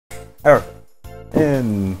Alright.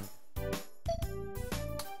 And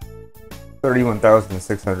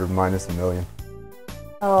 31,600 minus a million.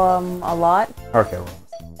 A lot? Okay, well.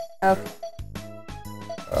 Okay.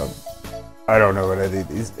 I don't know what any of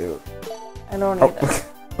these do. I don't either.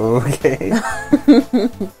 Okay.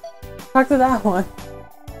 Talk to that one.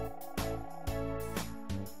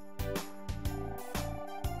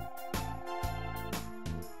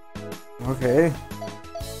 Okay.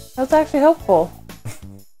 That's actually helpful.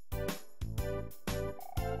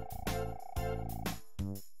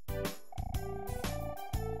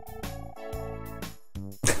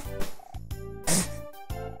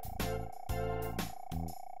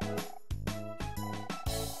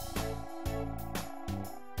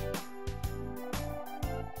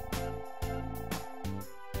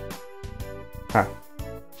 Huh.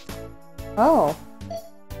 Oh.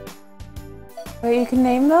 Wait, you can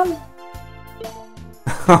name them?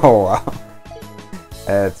 Oh wow.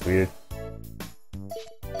 That's weird.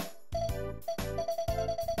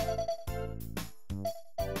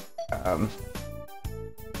 Um,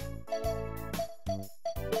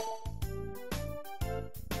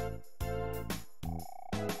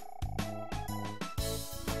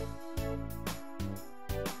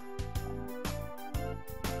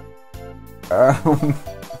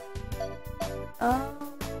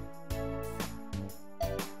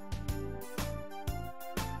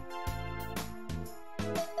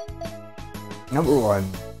 Number 1,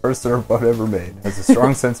 first robot ever made, has a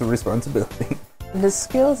strong sense of responsibility. His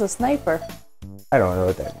skill is a sniper. I don't know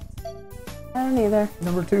what that means. I don't either.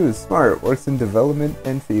 Number 2 is smart, works in development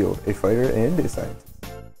and field, a fighter and a scientist.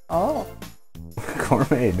 Oh.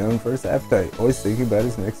 Gourmet, known for his appetite, always thinking about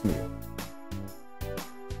his next meal.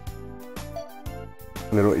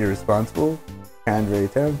 A little irresponsible, kind of very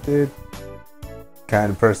talented,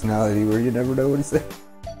 kind of personality where you never know what he said.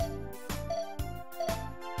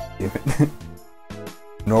 Damn it.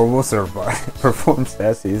 Normal Cerbot, performs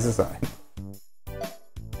tasks he is assigned.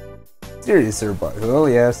 Serious Cerbot, who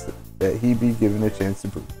only asks that he be given a chance to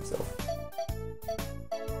prove himself.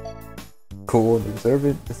 Cool and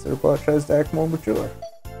observant, the Cerbot tries to act more mature.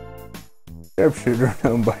 Sharpshooter,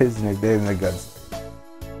 known by his nickname, the Gunslinger.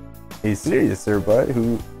 A serious Cerbot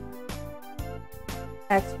who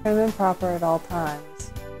Acts prim and proper at all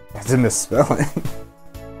times. That's a misspelling.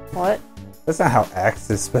 What? That's not how axe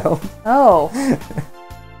is spelled. Oh.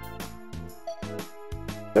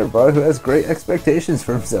 Cerbot who has great expectations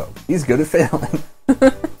for himself. He's good at failing.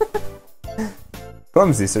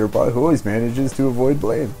 Clumsy Cerbot who always manages to avoid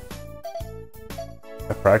blame.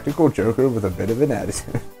 A practical joker with a bit of an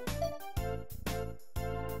attitude.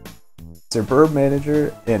 Superb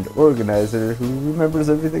manager and organizer who remembers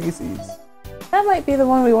everything he sees. That might be the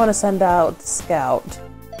one we want to send out to scout.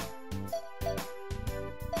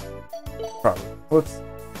 Probably. Whoops.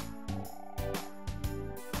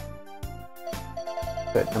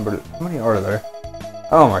 That number. How many are there?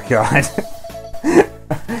 Oh my god.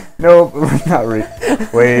 Nope, not really.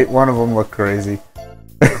 Wait, one of them looked crazy.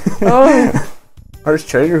 Oh. Harsh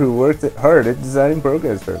trader who worked hard at designing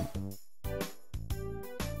programs for him.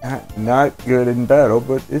 Not good in battle,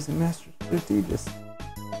 but is a master strategist.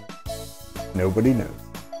 Nobody knows.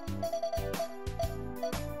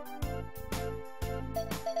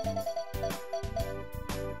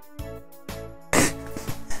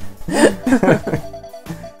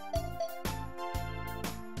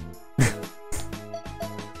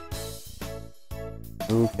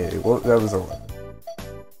 Okay, well, that was 11.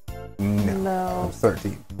 No. That was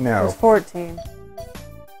 13. No. It was 14.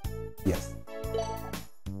 Yes.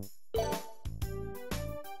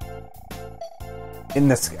 In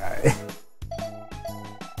the sky.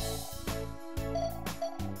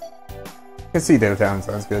 Casino Town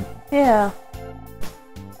sounds good. Yeah.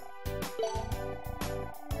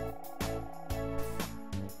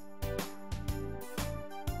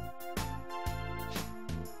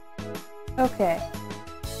 Okay.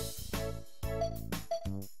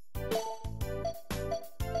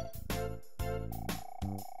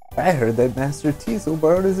 I heard that Master Teasel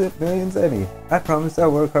borrowed his million-zenny. I promised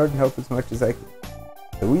I'll work hard and help as much as I can.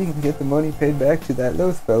 So we can get the money paid back to that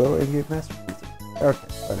Loth fellow and get Master Teasel. Okay,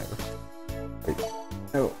 whatever. Wait.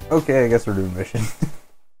 No, okay, I guess we're doing mission.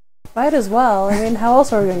 Might as well. I mean, how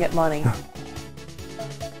else are we gonna get money?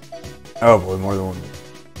 Oh boy, more than one.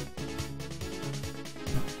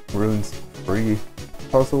 Runes, free,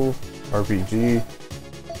 puzzle, RPG,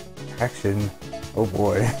 action. Oh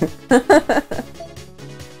boy.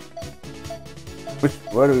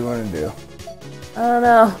 What do we want to do? I don't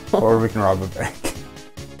know. Or we can rob a bank.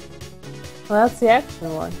 Well, that's the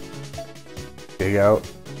action one. Dig out.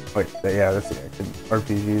 Wait, yeah, that's the action.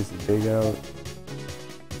 RPG is the dig out.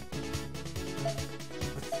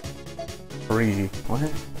 free.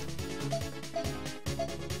 What?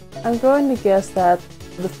 I'm going to guess that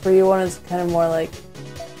the free one is kind of more like,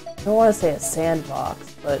 I don't want to say a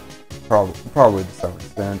sandbox, but Probably to some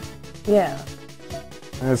extent. yeah.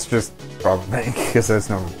 It's just probably because that's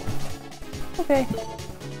number one. Okay.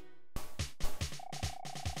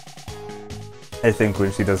 I think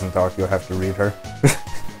when she doesn't talk, you'll have to read her.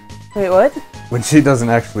 Wait, what? When she doesn't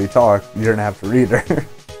actually talk, you're gonna have to read her.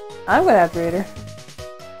 I'm gonna have to read her.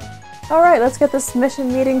 Alright, let's get this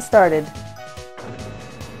mission meeting started.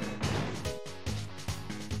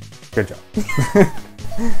 Good job.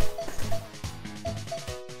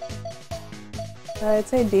 I'd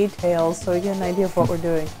say details so we get an idea of what we're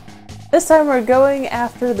doing. This time we're going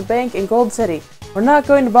after the bank in Gold City. We're not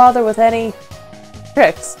going to bother with any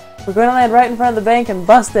tricks. We're going to land right in front of the bank and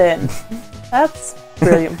bust in. That's a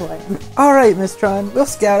brilliant plan. Alright, Miss Tron, we'll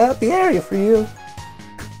scout out the area for you.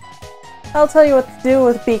 I'll tell you what to do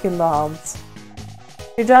with beacon bombs.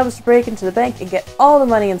 Your job is to break into the bank and get all the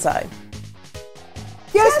money inside.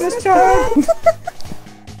 Yes, Miss Tron!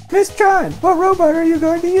 Miss Tron, what robot are you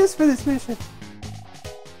going to use for this mission?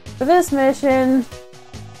 For this mission,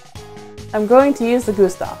 I'm going to use the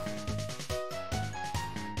Gustav.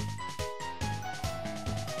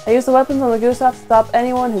 I use the weapons on the Gustav to stop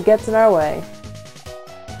anyone who gets in our way.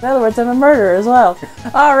 In other words, I'm a murderer as well.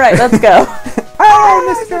 Alright, let's go. Alright,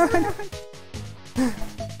 Miss Tron!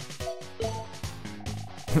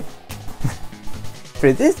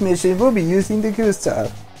 For this mission, we'll be using the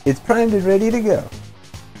Gustav. It's primed and ready to go.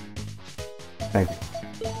 Thank you.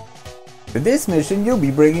 For this mission, you'll be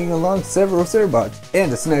bringing along several Serbots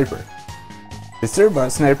and a sniper. The Serbot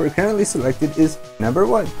sniper currently selected is number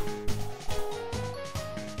 1.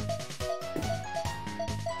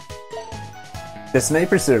 The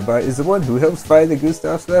sniper Serbot is the one who helps fire the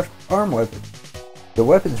Gustav's left arm weapon. The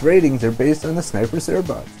weapon's ratings are based on the sniper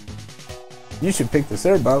Serbots. You should pick the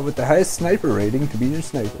Serbot with the highest sniper rating to be your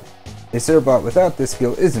sniper. A Serbot without this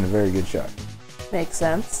skill isn't a very good shot. Makes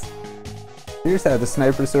sense. Here's how the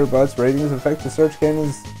sniper Serbot's ratings affect the search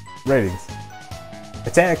cannon's ratings.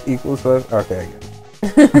 Attack equals what? Okay, I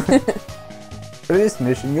get it. For this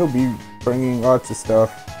mission, you'll be bringing lots of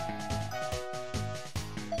stuff.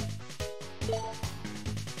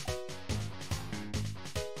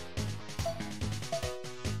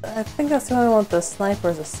 I think that's the only one with the sniper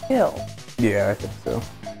as a skill. Yeah, I think so.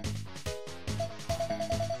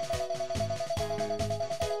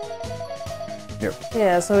 Yep.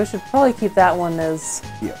 Yeah, so we should probably keep that one as...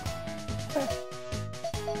 Yeah.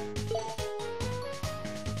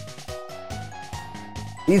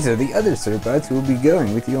 These are the other Serbots who will be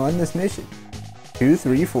going with you on this mission. 2,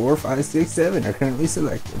 3, 4, 5, 6, 7 are currently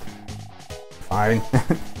selected. Fine.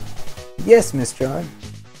 Yes, Miss Tron.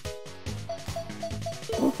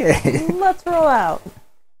 Okay. Let's roll out.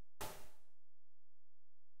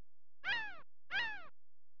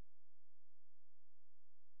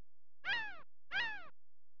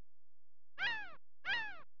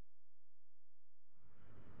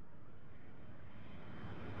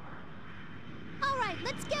 Alright,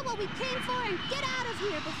 let's get what we came for and get out of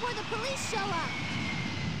here before the police show up.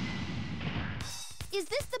 Is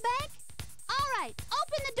this the bank? Alright,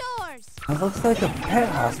 open the doors. It looks like a pet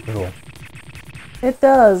hospital. It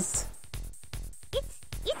does.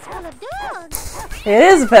 It's full of dogs. It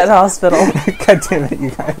is a pet hospital. God damn it,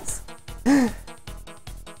 you guys. Wait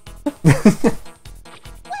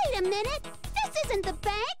a minute. This isn't the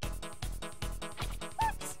bank.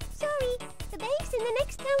 Oops, sorry. The bank's in the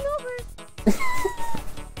next town over.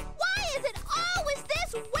 Why is it always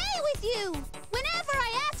this way with you? Whenever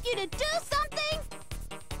I ask you to do something...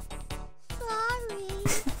 Sorry.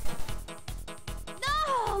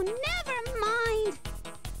 No, never mind.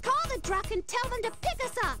 Call the truck and tell them to pick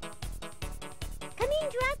us up. Come in,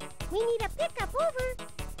 truck. We need a pickup, over.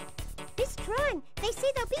 Miss Tron, they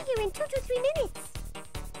say they'll be here in 2 to 3 minutes.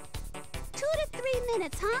 2 to 3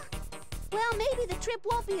 minutes, huh? Well, maybe the trip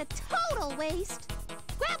won't be a total waste.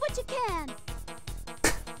 Grab what you can.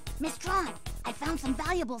 Miss Tron, I found some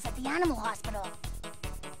valuables at the animal hospital.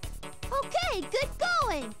 Okay, good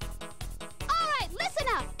going. All right, listen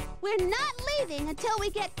up. We're not leaving until we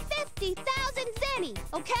get 50,000 zenny,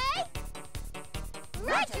 okay?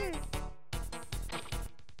 Roger.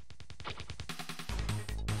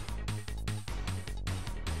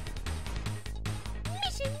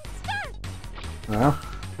 Mission start. Well,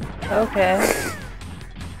 Okay.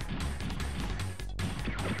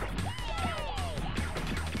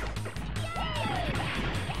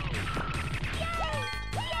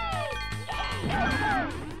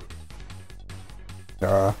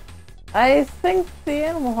 I think the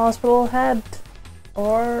animal hospital had...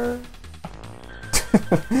 or...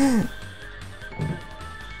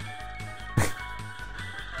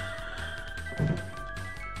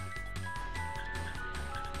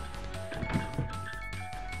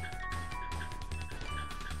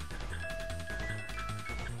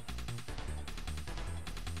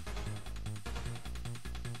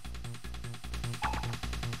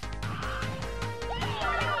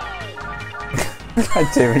 God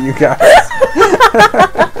damn it, you guys.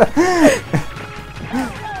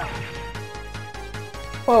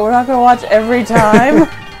 Well, we're not gonna watch every time?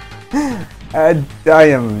 I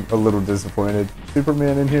am a little disappointed.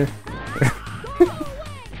 Superman in here.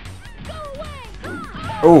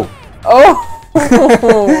 Oh. Oh.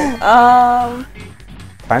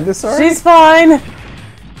 Kinda sorry? She's fine.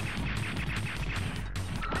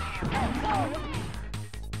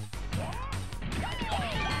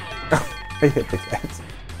 I hit the cats.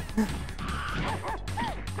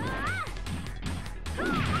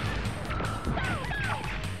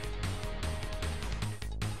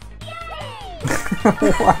 What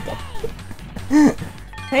the?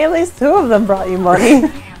 Hey, at least 2 of them brought you money. I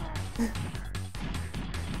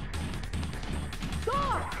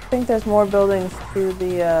think there's more buildings to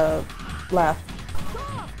the left.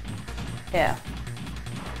 Yeah.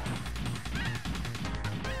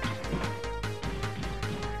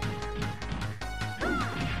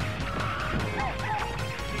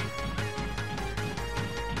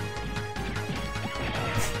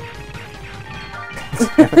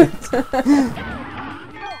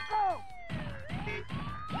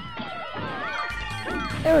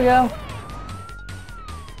 There we go.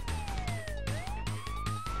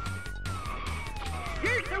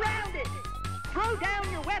 You're surrounded! Throw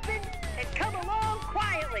down your weapon and come along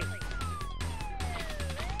quietly!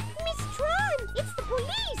 Miss Tron, it's the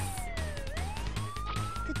police!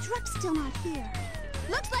 The truck's still not here.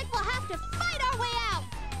 Looks like we'll have to fight our way out!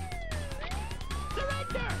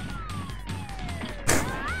 Surrender!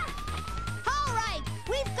 All right,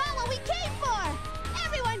 we've got what we came for!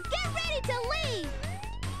 Everyone, get ready to leave!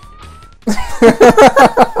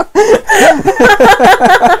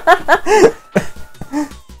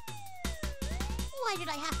 Why did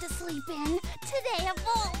I have to sleep in? Today of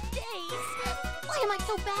all days! Why am I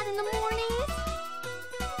so bad in the mornings?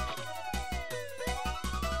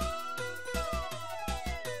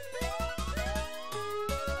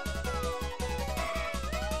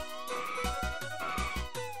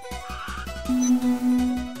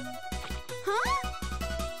 Huh?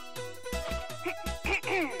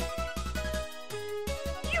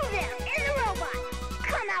 You there, in the robot!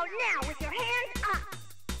 Come out now with your hands up!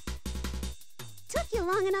 Took you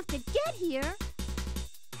long enough to get here.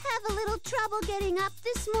 Have a little trouble getting up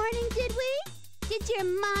this morning, did we? Did your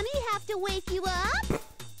mommy have to wake you up?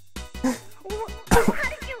 How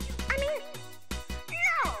did you... I mean...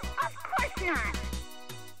 No, of course not!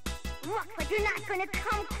 Looks like you're not gonna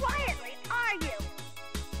come quietly, are you?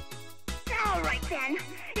 Alright then,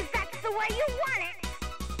 if that's the way you want it.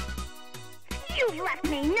 You've left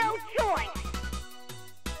me no choice!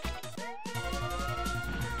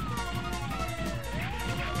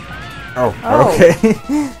 Oh, Oh. okay.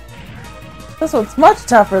 This one's much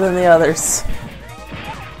tougher than the others.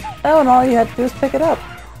 That one, all you had to do was pick it up.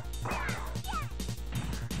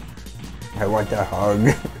 I want that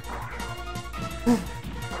hug.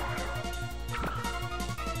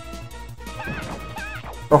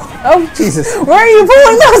 Oh, Jesus. Where are you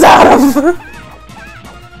pulling those out of?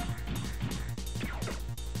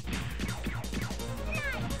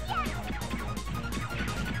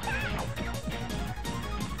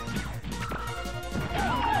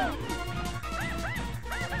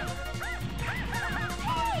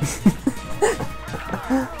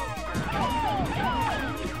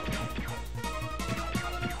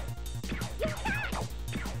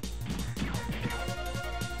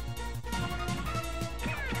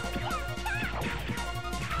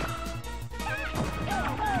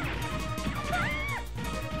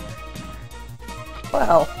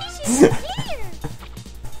 Well. She's here!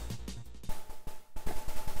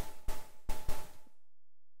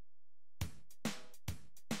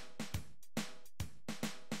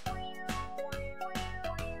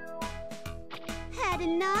 Had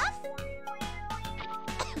enough?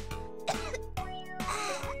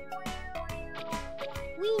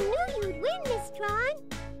 We knew you'd win, Miss Tron.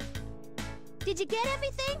 Did you get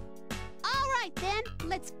everything? All right then,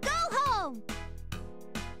 let's go home.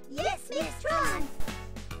 Yes, Miss Tron.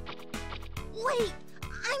 Wait,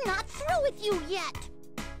 I'm not through with you yet.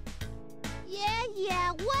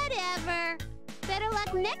 Yeah, whatever. Better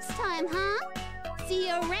luck next time, huh? See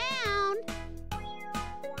you around.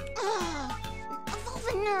 Ugh, of all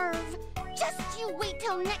the nerve. Just you wait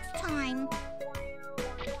till next time.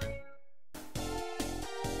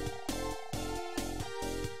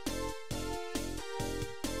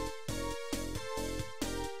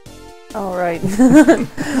 Alright.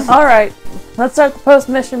 Alright. Let's start the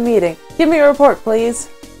post-mission meeting. Give me a report, please.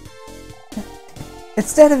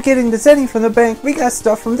 Instead of getting the Zenny from the bank, we got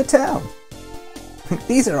stuff from the town.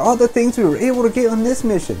 These are all the things we were able to get on this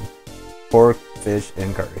mission. Pork, fish,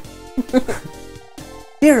 and curry.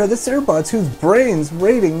 Here are the Serbots whose brains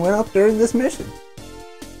rating went up during this mission.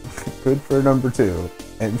 Good for number 2,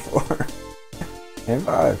 and 4, and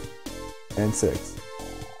 5, and 6.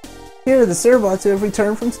 Here are the Serbots who have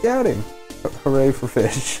returned from scouting. Hooray for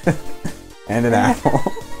fish. And an apple.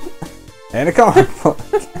 And a comic book.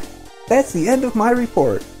 That's the end of my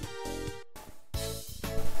report.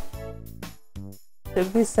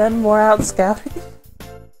 Should we send more out scouting?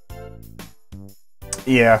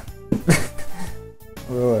 Yeah.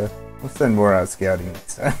 We'll send more out scouting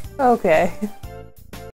next time. Okay.